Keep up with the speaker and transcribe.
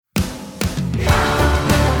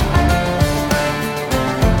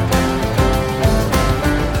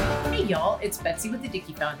it's Betsy with the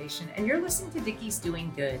Dickey Foundation, and you're listening to Dickey's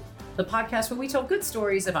Doing Good, the podcast where we tell good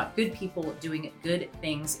stories about good people doing good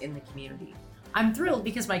things in the community. I'm thrilled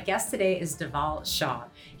because my guest today is Deval Shah.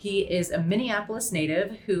 He is a Minneapolis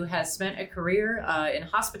native who has spent a career in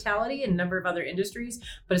hospitality and a number of other industries,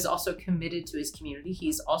 but is also committed to his community.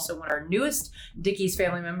 He's also one of our newest Dickey's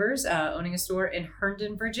family members, owning a store in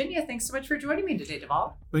Herndon, Virginia. Thanks so much for joining me today,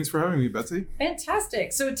 Deval. Thanks for having me, Betsy.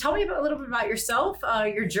 Fantastic. So tell me a little bit about yourself,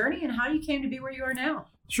 your journey, and how you came to be where you are now.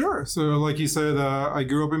 Sure. So like you said, I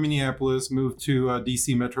grew up in Minneapolis, moved to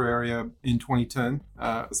DC metro area in 2010.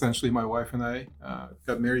 Essentially, my wife and I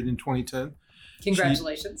got married in 2010.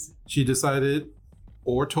 Congratulations. She decided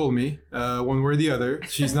or told me one way or the other,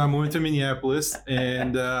 she's not moving to Minneapolis.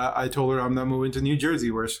 And I told her I'm not moving to New Jersey,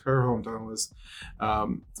 where her hometown was.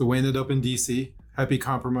 So we ended up in DC. Happy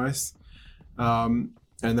compromise. And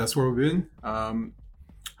that's where we've been.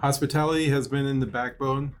 Hospitality has been in the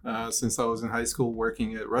backbone since I was in high school,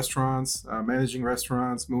 working at restaurants, managing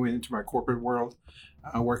restaurants, moving into my corporate world,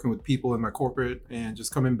 working with people in my corporate, and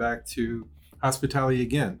just coming back to hospitality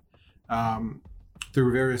again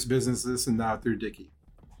through various businesses and now through Dickey.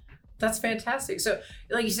 That's fantastic. So,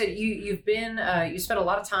 like you said, you've been you spent a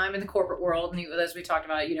lot of time in the corporate world, and as we talked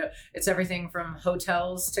about, it's everything from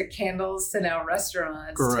hotels to candles to now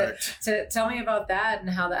restaurants. Correct. To tell me about that and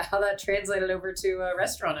how that translated over to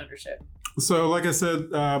restaurant ownership. So, like I said,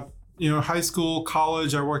 high school,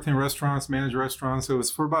 college, I worked in restaurants, managed restaurants. So it was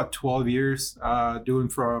for about 12 years, doing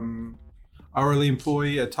from hourly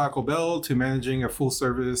employee at Taco Bell to managing a full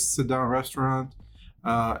service sit down restaurant.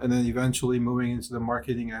 And then eventually moving into the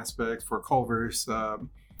marketing aspect for Culver's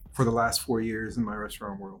for the last 4 years in my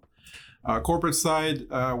restaurant world. Corporate side,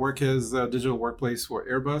 work as a digital workplace for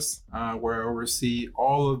Airbus, where I oversee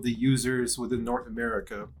all of the users within North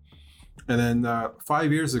America. And then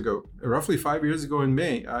roughly 5 years ago in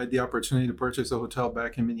May, I had the opportunity to purchase a hotel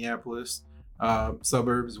back in Minneapolis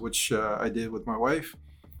suburbs, which I did with my wife,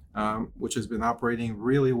 which has been operating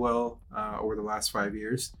really well over the last 5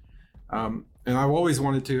 years. And I've always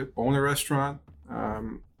wanted to own a restaurant,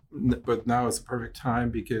 but now it's the perfect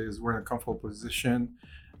time because we're in a comfortable position.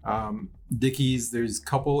 Dickey's, there's a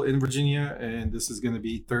couple in Virginia, and this is going to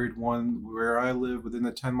be third one where I live within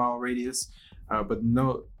a 10-mile radius. But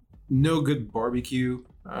no good barbecue.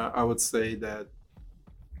 I would say that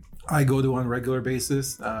I go to on a regular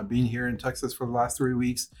basis. Being here in Texas for the last 3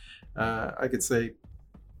 weeks, I could say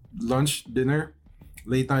lunch, dinner,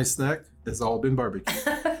 late night snack, it's all been barbecue.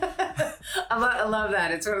 I love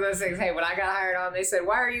that. It's one of those things. Hey, when I got hired on, they said,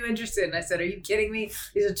 "Why are you interested?" And I said, "Are you kidding me?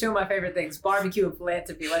 These are two of my favorite things: barbecue and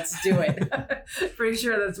philanthropy. Let's do it." Pretty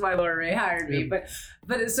sure that's why Laura Ray hired me. But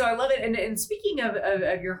so I love it. And speaking of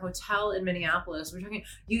your hotel in Minneapolis, we're talking.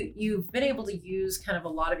 You've been able to use kind of a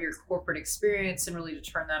lot of your corporate experience and really to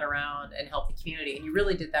turn that around and help the community. And you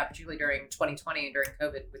really did that, particularly during 2020 and during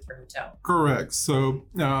COVID with your hotel. Correct. So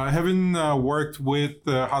having worked with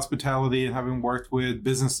hospitality and having worked with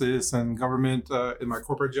businesses and government in my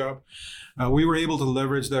corporate job, we were able to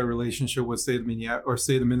leverage that relationship with state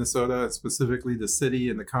of Minnesota, specifically the city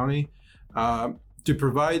and the county, to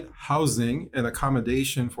provide housing and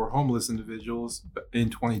accommodation for homeless individuals in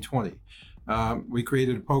 2020. We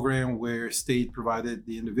created a program where state provided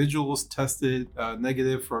the individuals tested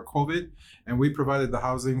negative for COVID, and we provided the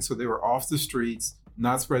housing so they were off the streets,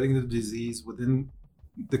 not spreading the disease within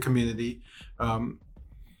the community.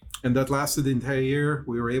 And that lasted the entire year.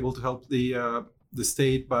 We were able to help the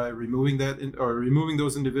state by removing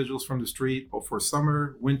those individuals from the street for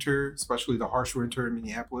summer, winter, especially the harsh winter in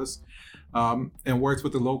Minneapolis, and worked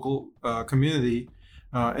with the local community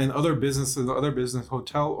and other business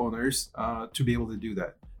hotel owners to be able to do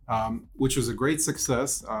that, which was a great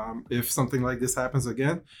success. If something like this happens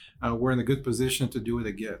again, we're in a good position to do it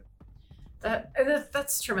again.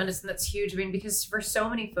 That's tremendous, and that's huge. I mean, because for so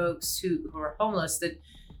many folks who are homeless, that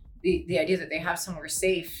the idea that they have somewhere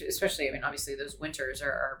safe, especially, I mean, obviously those winters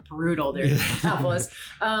are brutal there in Minneapolis.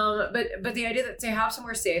 But the idea that they have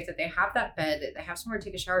somewhere safe, that they have that bed, that they have somewhere to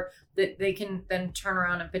take a shower, that they can then turn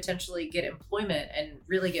around and potentially get employment and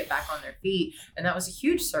really get back on their feet. And that was a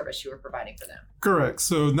huge service you were providing for them. Correct.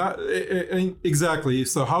 So not exactly.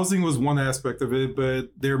 So housing was one aspect of it,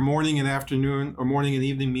 but their morning and afternoon or morning and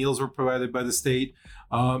evening meals were provided by the state,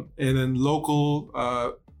 and then local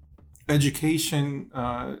education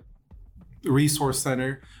resource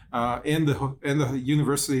center and the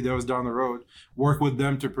university that was down the road work with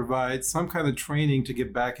them to provide some kind of training to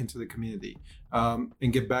get back into the community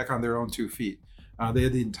and get back on their own 2 feet. They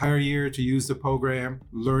had the entire year to use the program,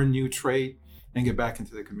 learn new trade, and get back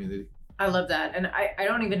into the community. I love that. And I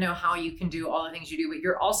don't even know how you can do all the things you do, but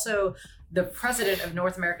you're also the president of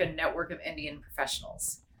North American Network of Indian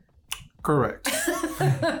Professionals. Correct.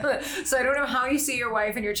 So I don't know how you see your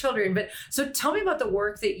wife and your children, but so tell me about the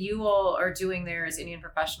work that you all are doing there as Indian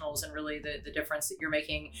professionals and really the difference that you're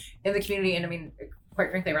making in the community and I mean,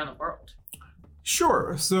 quite frankly, around the world.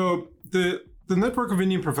 Sure. So the Network of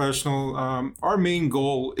Indian Professional, our main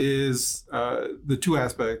goal is the two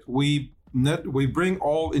aspects. We bring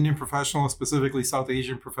all Indian professionals, specifically South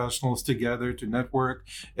Asian professionals, together to network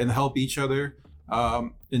and help each other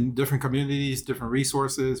in different communities, different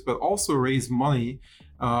resources, but also raise money,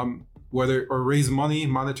 raise money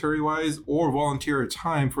monetary wise or volunteer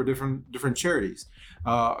time for different charities.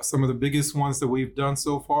 Some of the biggest ones that we've done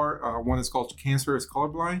so far, one is called Cancer is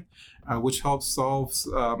Colorblind, which helps solves,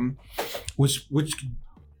 which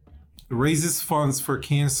raises funds for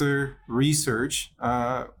cancer research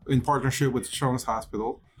in partnership with Children's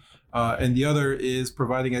Hospital. And the other is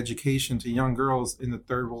providing education to young girls in the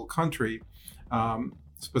third world country,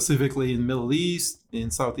 specifically in Middle East, in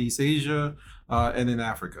Southeast Asia, and in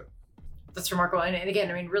Africa. That's remarkable. And again,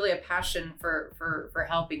 I mean, really a passion for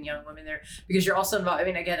helping young women there because you're also involved. I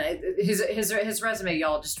mean, again, his resume,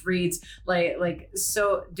 y'all, just reads like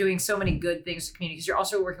so doing so many good things to community because you're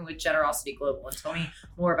also working with Generosity Global. And tell me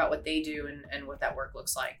more about what they do and what that work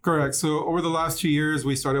looks like. Correct. So over the last 2 years,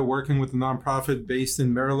 we started working with a nonprofit based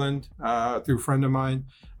in Maryland through a friend of mine,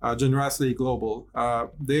 Generosity Global.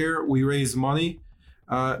 There we raise money,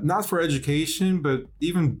 not for education, but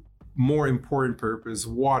even more important purpose,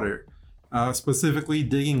 water. Specifically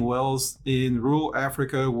digging wells in rural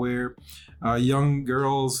Africa where young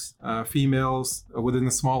girls, females within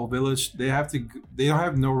a small village, they don't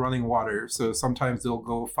have no running water. So sometimes they'll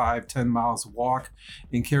go 5-10 miles walk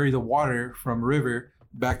and carry the water from river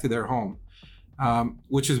back to their home,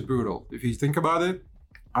 which is brutal. If you think about it,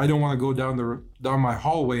 I don't want to go down my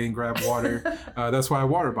hallway and grab water. That's why I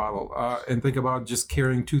water bottle and think about just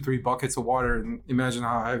carrying 2-3 buckets of water and imagine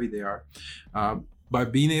how heavy they are. By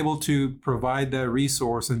being able to provide that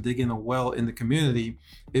resource and dig in a well in the community,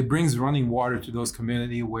 it brings running water to those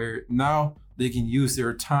community where now they can use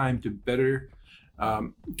their time to better,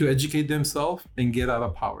 to educate themselves and get out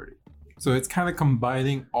of poverty. So it's kind of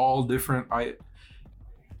combining all different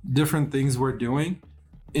things we're doing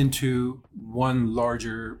into one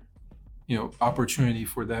larger, opportunity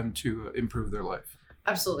for them to improve their life.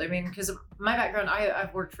 Absolutely. I mean, because of my background,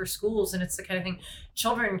 I've worked for schools and it's the kind of thing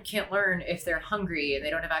children can't learn if they're hungry and they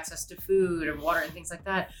don't have access to food and water and things like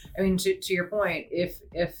that. I mean, to your point,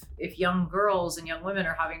 if young girls and young women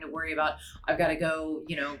are having to worry about, I've got to go,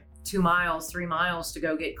 2 miles, 3 miles to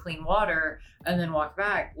go get clean water and then walk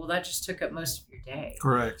back. Well, that just took up most of your day.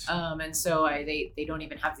 Correct. And so they don't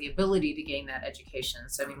even have the ability to gain that education.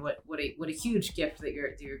 So I mean, what a huge gift that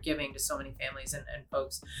you're giving to so many families and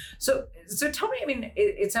folks. So tell me, I mean,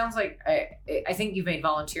 it sounds like I think you've made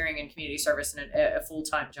volunteering and community service a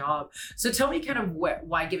full-time job. So tell me kind of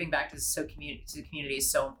why giving back to the community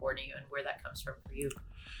is so important to you and where that comes from for you.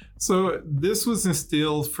 So this was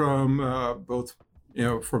instilled from both.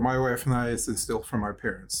 For my wife and I, it's instilled from our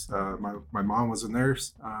parents. My mom was a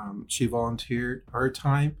nurse. She volunteered her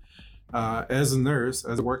time as a nurse,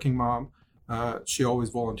 as a working mom. She always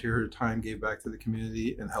volunteered her time, gave back to the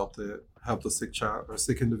community, and helped the sick child or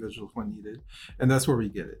sick individuals when needed. And that's where we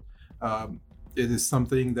get it. It is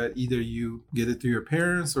something that either you get it through your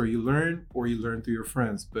parents, or you learn through your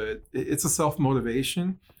friends. But it's a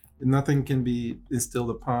self-motivation. Nothing can be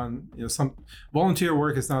instilled upon, some volunteer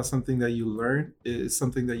work is not something that you learn. It's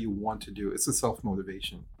something that you want to do. It's a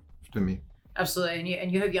self-motivation to me. Absolutely.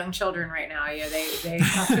 And you have young children right now. Yeah, they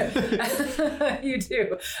have to, you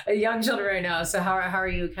do young children right now. So how are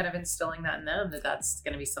you kind of instilling that in them, that's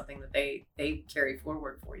going to be something that they carry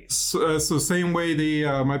forward for you? So same way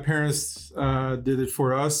my parents did it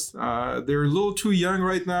for us. They're a little too young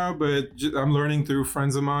right now, but I'm learning through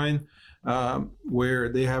friends of mine where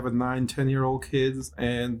they have a 9-10-year-old kids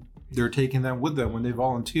and they're taking them with them when they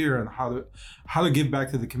volunteer and how to give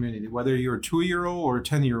back to the community. Whether you're a 2-year-old or a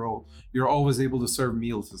 10-year-old, you're always able to serve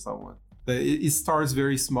meals to someone. It starts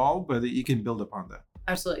very small, but you can build upon that.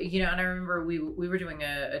 Absolutely. And I remember we were doing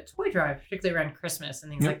a toy drive, particularly around Christmas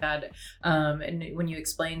and things like that. And when you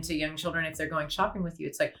explain to young children, if they're going shopping with you,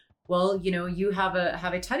 it's like, well, you have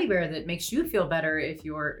a teddy bear that makes you feel better if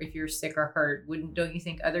you're sick or hurt. Don't you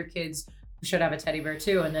think other kids should have a teddy bear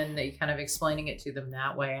too? And then they kind of explaining it to them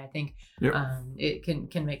that way, I think it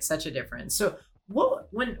can make such a difference. So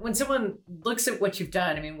when someone looks at what you've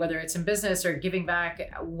done, I mean, whether it's in business or giving back,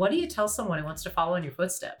 what do you tell someone who wants to follow in your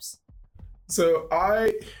footsteps? So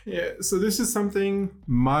this is something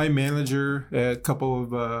my manager at a couple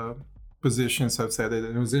of positions have said it,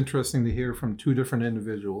 and it was interesting to hear from two different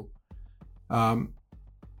individuals.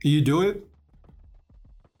 You do it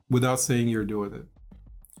without saying you're doing it,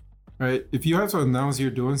 right? If you have to announce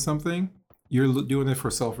you're doing something, you're doing it for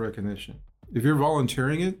self-recognition. If you're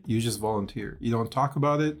volunteering it, you just volunteer. You don't talk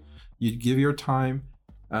about it. You give your time.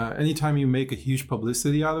 Anytime you make a huge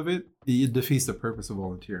publicity out of it, it defeats the purpose of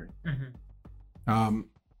volunteering. Mm-hmm.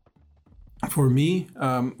 For me,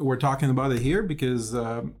 we're talking about it here because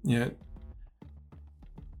I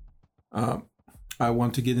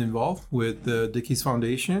want to get involved with the Dickey's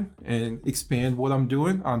Foundation and expand what I'm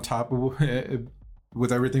doing on top of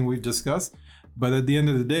with everything we've discussed. But at the end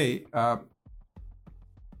of the day,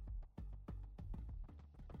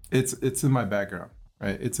 it's in my background,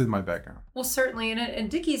 right? It's in my background. Well, certainly, and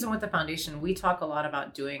Dickey's and with the foundation, we talk a lot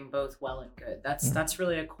about doing both well and good. That's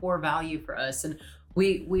really a core value for us, and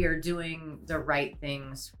we are doing the right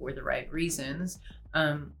things for the right reasons.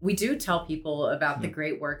 We do tell people about the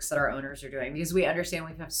great works that our owners are doing because we understand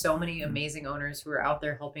we have so many amazing owners who are out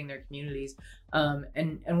there helping their communities,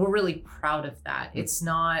 and we're really proud of that. It's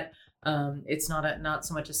not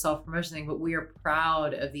so much a self-promotion thing, but we are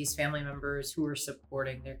proud of these family members who are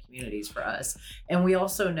supporting their communities for us. And we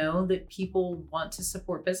also know that people want to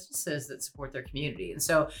support businesses that support their community. And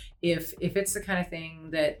so if it's the kind of thing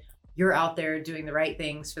that you're out there doing the right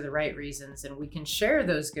things for the right reasons, and we can share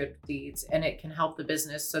those good deeds and it can help the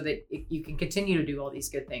business so that you can continue to do all these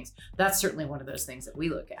good things, that's certainly one of those things that we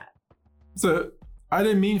look at. So I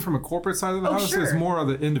didn't mean from a corporate side of the house. Sure. It's more on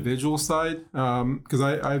the individual side, because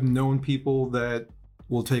I've known people that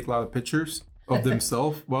will take a lot of pictures of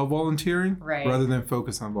themselves while volunteering, right, rather than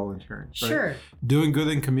focus on volunteering. Right? Sure. Doing good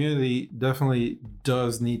in community definitely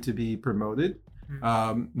does need to be promoted,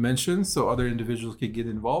 mentioned, so other individuals can get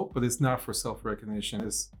involved, but it's not for self-recognition.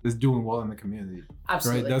 It's doing well in the community.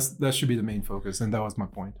 Absolutely. Right? That should be the main focus, and that was my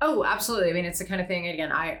point. Oh, absolutely. I mean, it's the kind of thing,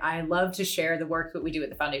 again, I love to share the work that we do at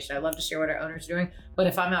the foundation. I love to share what our owners are doing, but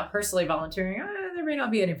if I'm out personally volunteering, there may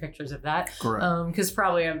not be any pictures of that. Correct. Because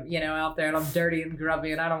probably I'm, out there and I'm dirty and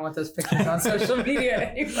grubby and I don't want those pictures on social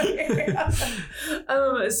media anyway.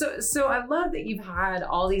 So I love that you've had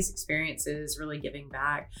all these experiences really giving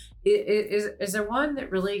back. Is there one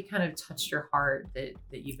that really kind of touched your heart that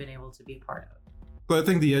you've been able to be part of? But I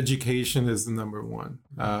think the education is the number one.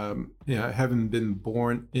 Having been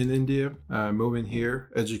born in India, moving here,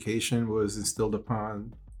 education was instilled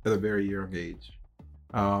upon at a very young age.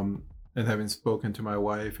 And having spoken to my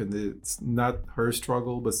wife, and it's not her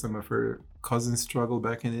struggle, but some of her cousins' struggle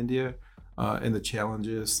back in India, and the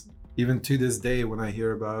challenges. Even to this day, when I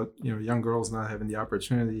hear about young girls not having the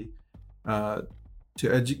opportunity to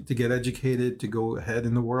get educated, to go ahead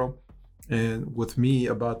in the world. And with me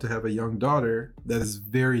about to have a young daughter, that is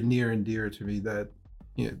very near and dear to me, that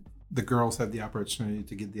the girls have the opportunity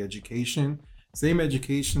to get the education, same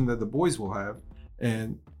education that the boys will have,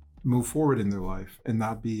 and move forward in their life and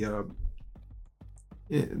not be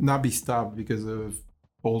stopped because of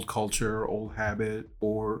old culture, old habit,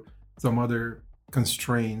 or some other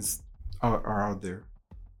constraints are out there.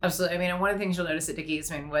 Absolutely. I mean, and one of the things you'll notice at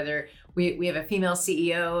Dickey's, whether we have a female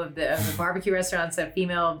CEO of the barbecue restaurants, a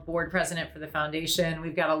female board president for the foundation,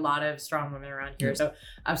 we've got a lot of strong women around here. So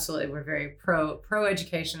absolutely, we're very pro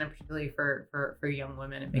education, and particularly for young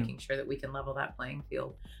women, and making sure that we can level that playing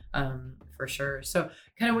field, for sure. So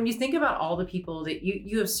kind of when you think about all the people that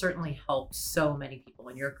you have certainly helped so many people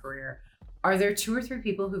in your career, are there 2 or 3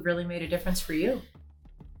 people who really made a difference for you?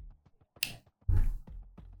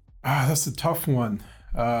 That's a tough one.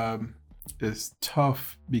 It's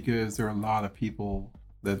tough because there are a lot of people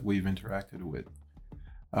that we've interacted with.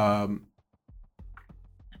 I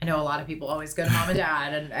know a lot of people always go to mom and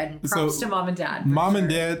dad, and props to mom and dad. Mom and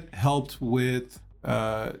dad helped with,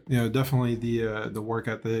 definitely the work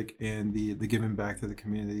ethic and the giving back to the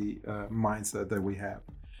community mindset that we have.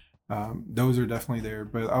 Those are definitely there,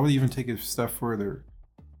 but I would even take it a step further.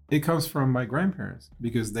 It comes from my grandparents,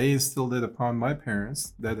 because they instilled it upon my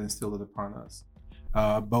parents, that instilled it upon us.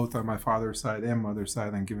 Both on my father's side and mother's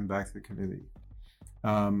side, and giving back to the community.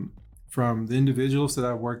 From the individuals that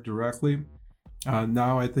I've worked directly,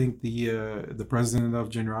 now I think the president of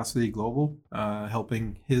Generosity Global,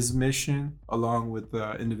 helping his mission, along with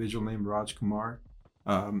the individual named Raj Kumar,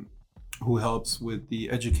 who helps with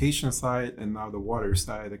the education side and now the water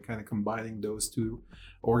side, and kind of combining those two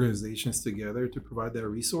organizations together to provide that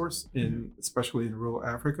resource, especially in rural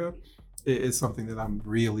Africa, is something that I'm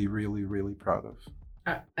really, really, really proud of.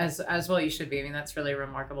 As well you should be. I mean, that's really a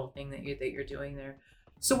remarkable thing that you're doing there.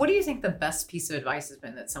 So what do you think the best piece of advice has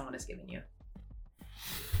been that someone has given you?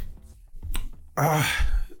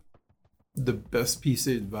 The best piece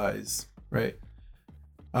of advice, right?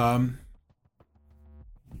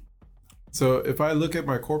 So if I look at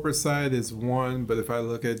my corporate side, it's one, but if I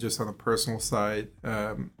look at just on a personal side,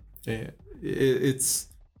 it's,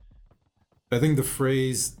 I think the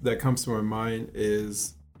phrase that comes to my mind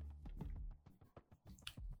is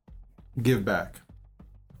give back.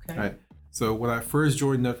 Okay. Right. So when I first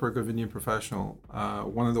joined Network of Indian Professional,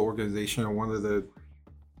 one of the organization or one of the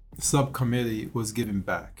subcommittee was giving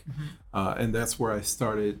back. And that's where I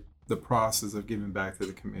started the process of giving back to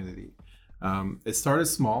the community. It started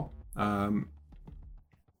small,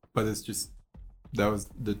 but it's just, that was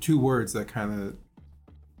the two words that kind of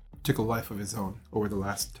took a life of its own over the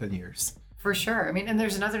last 10 years. For sure. I mean, and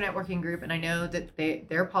there's another networking group, and I know that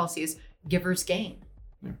their policy is givers gain.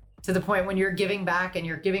 Yeah. To the point when you're giving back and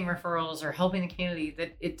you're giving referrals or helping the community,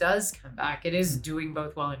 that it does come back. It is doing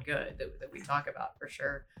both well and good that we talk about for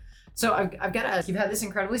sure. So I've got to ask, you've had this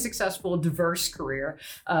incredibly successful, diverse career,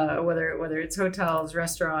 whether it's hotels,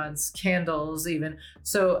 restaurants, candles, even.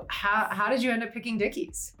 So how did you end up picking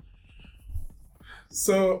Dickies?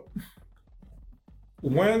 So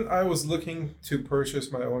when I was looking to purchase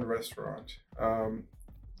my own restaurant,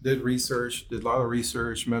 did a lot of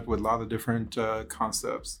research, met with a lot of different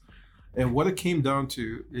concepts. And what it came down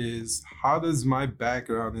to is, how does my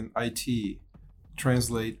background in IT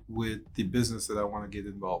translate with the business that I want to get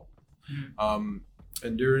involved?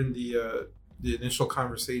 And during the initial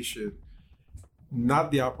conversation,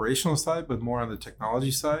 not the operational side, but more on the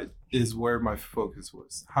technology side is where my focus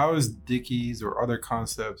was. How is Dickies or other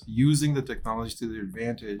concepts using the technology to their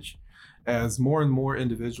advantage as more and more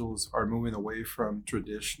individuals are moving away from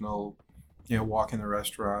traditional, walk in a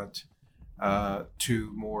restaurant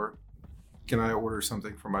to more, can I order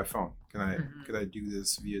something from my phone? Can I do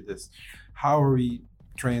this via this? How are we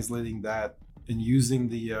translating that and using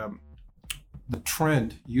the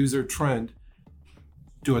user trend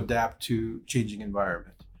to adapt to changing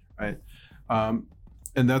environment, right?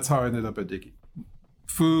 And that's how I ended up at Dickie.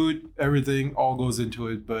 Food, everything, all goes into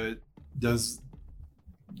it, but does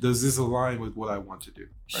this align with what I want to do,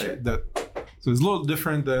 right? Sure. So it's a little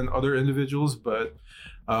different than other individuals, but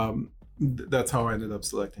that's how I ended up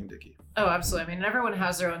selecting Dickie. Oh, absolutely. I mean, everyone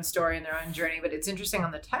has their own story and their own journey, but it's interesting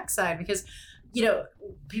on the tech side because,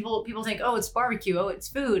 people think, oh, it's barbecue, oh, it's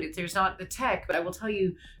food, there's not the tech. But I will tell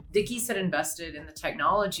you, Dickies had invested in the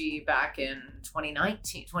technology back in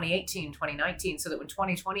 2018, 2019, so that when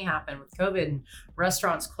 2020 happened with COVID and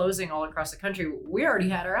restaurants closing all across the country, we already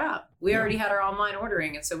had our app. We already had our online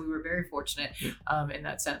ordering. And so we were very fortunate in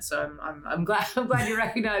that sense. So I'm glad you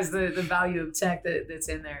recognize the value of tech that's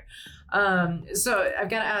in there. So I've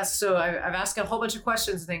got to ask, so I've asked a whole bunch of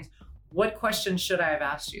questions and things. What questions should I have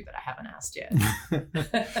asked you that I haven't asked yet?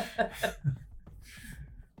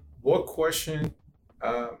 What question?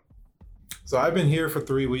 So I've been here for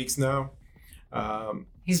 3 weeks now.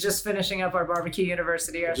 He's just finishing up our Barbecue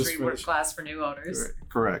University, our street class for new owners.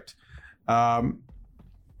 Correct. Being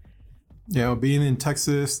in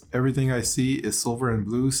Texas, everything I see is silver and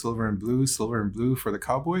blue, silver and blue, silver and blue for the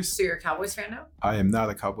Cowboys. So you're a Cowboys fan now? I am not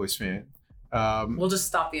a Cowboys fan. We'll just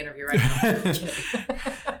stop the interview right now.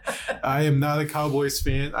 I am not a Cowboys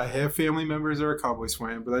fan. I have family members that are Cowboys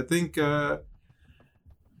fan, but I think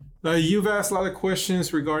you've asked a lot of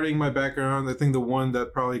questions regarding my background. I think the one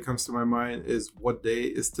that probably comes to my mind is, what day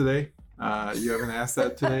is today? You haven't asked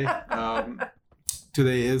that today.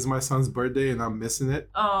 Today is my son's birthday, and I'm missing it.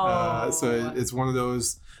 So it's one of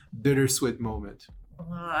those bittersweet moments.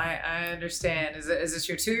 Well, I understand. Is this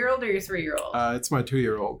your 2-year-old or your 3-year-old? It's my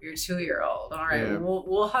 2-year-old. Your 2-year-old. All right. Yeah.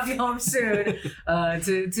 We'll have you home soon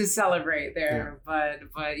to celebrate there. Yeah.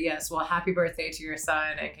 But yes, well, happy birthday to your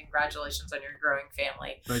son and congratulations on your growing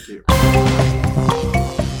family. Thank you.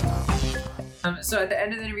 So at the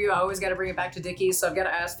end of the interview, I always got to bring it back to Dickies. So I've got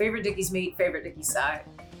to ask, favorite Dickies meat, favorite Dickies side?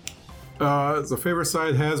 The favorite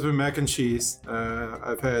side has been mac and cheese.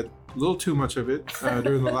 I've had a little too much of it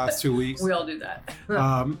during the last 2 weeks. We all do that.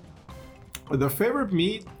 The favorite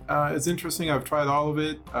meat is interesting. I've tried all of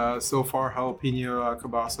it. So far, jalapeno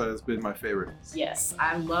kielbasa has been my favorite. Yes,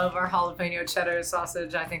 I love our jalapeno cheddar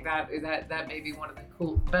sausage. I think that may be one of the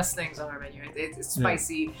best things on our menu. It's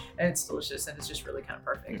spicy and it's delicious and it's just really kind of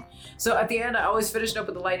perfect. Yeah. So at the end, I always finish it up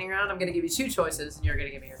with the lightning round. I'm going to give you 2 choices and you're going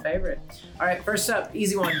to give me your favorite. All right, first up,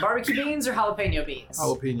 easy one. Barbecue beans or jalapeno beans?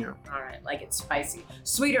 Jalapeno. All right, like it's spicy.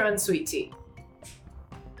 Sweet or unsweet tea?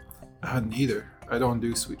 Neither. I don't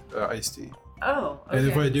do sweet iced tea. Oh, okay. And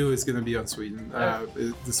if I do, it's going to be unsweetened.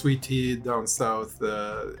 The sweet tea down south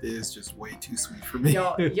is just way too sweet for me.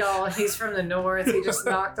 Y'all, he's from the north. He just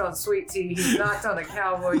knocked on sweet tea. He's knocked on the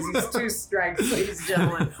Cowboys. He's 2 strikes, ladies and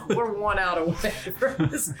gentlemen. We're 1 out away from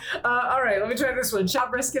this. All right, let me try this one.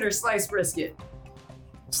 Chopped brisket or sliced brisket?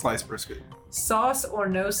 Sliced brisket. Sauce or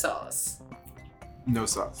no sauce? No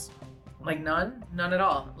sauce. Like none? None at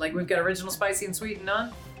all. Like we've got original spicy and sweet and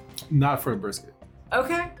none? Not for a brisket.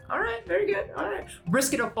 Okay. All right. Very good. All right.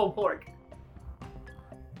 Brisket or pulled pork?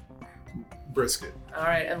 Brisket. All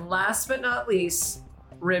right. And last but not least,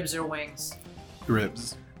 ribs or wings?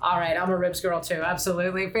 Ribs. All right, I'm a ribs girl too.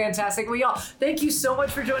 Absolutely fantastic. Well, y'all, thank you so much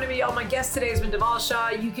for joining me, y'all. My guest today has been Deval Shaw.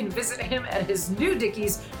 You can visit him at his new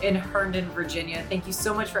Dickies in Herndon, Virginia. Thank you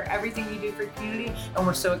so much for everything you do for the community, and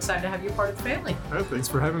we're so excited to have you part of the family. Thanks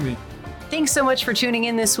for having me. Thanks so much for tuning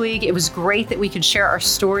in this week. It was great that we could share our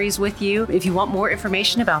stories with you. If you want more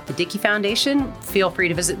information about the Dickey Foundation, feel free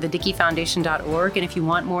to visit thedickeyfoundation.org. And if you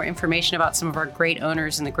want more information about some of our great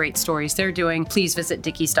owners and the great stories they're doing, please visit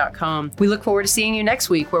dickeys.com. We look forward to seeing you next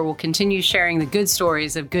week, where we'll continue sharing the good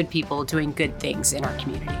stories of good people doing good things in our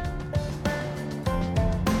community.